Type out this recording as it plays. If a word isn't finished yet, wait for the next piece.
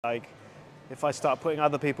Like, if I start putting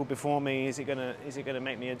other people before me, is it gonna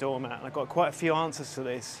make me a doormat? And I've got quite a few answers to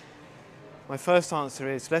this. My first answer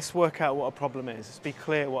is, let's work out what a problem is. Let's be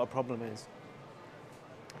clear what a problem is.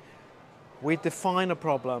 We define a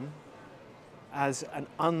problem as an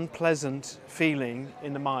unpleasant feeling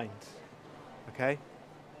in the mind, okay?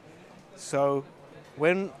 So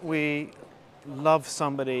when we love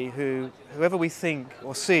somebody, whoever we think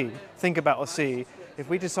about or see, if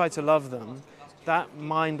we decide to love them, that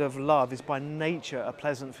mind of love is by nature a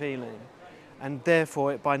pleasant feeling, and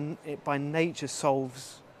therefore it by nature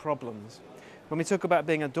solves problems. When we talk about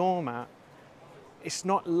being a doormat, it's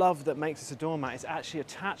not love that makes us a doormat, it's actually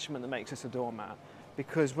attachment that makes us a doormat.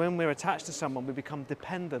 Because when we're attached to someone, we become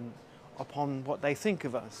dependent upon what they think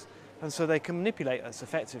of us. And so they can manipulate us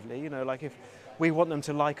effectively. You know, like if we want them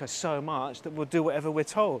to like us so much that we'll do whatever we're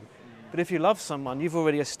told. But if you love someone, you've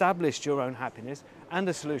already established your own happiness and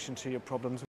a solution to your problems.